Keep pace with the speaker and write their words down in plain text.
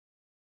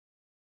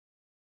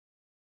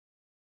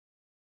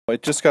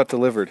It just got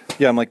delivered.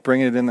 Yeah, I'm like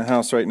bringing it in the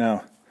house right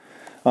now.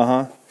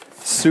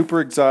 Super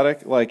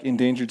exotic, like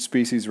endangered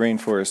species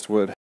rainforest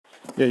wood.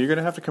 Yeah, you're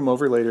gonna have to come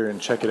over later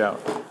and check it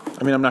out.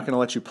 I mean, I'm not gonna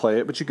let you play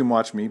it, but you can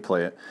watch me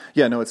play it.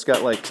 Yeah, no, it's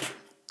got like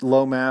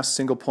low mass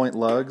single point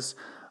lugs.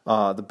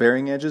 The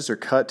bearing edges are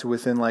cut to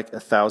within like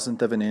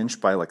 1/1000th of an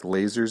inch by like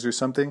lasers or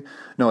something.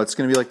 No, it's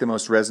gonna be like the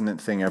most resonant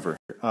thing ever.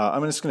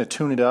 I'm just gonna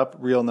tune it up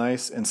real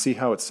nice and see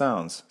how it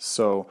sounds.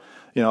 So,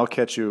 I'll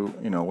catch you,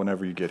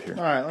 whenever you get here.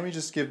 All right, let me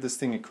just give this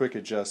thing a quick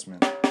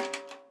adjustment.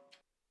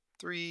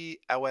 3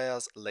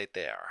 hours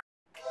later.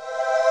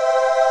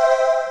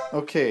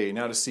 Okay,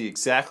 now to see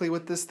exactly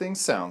what this thing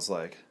sounds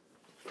like.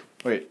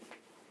 Wait.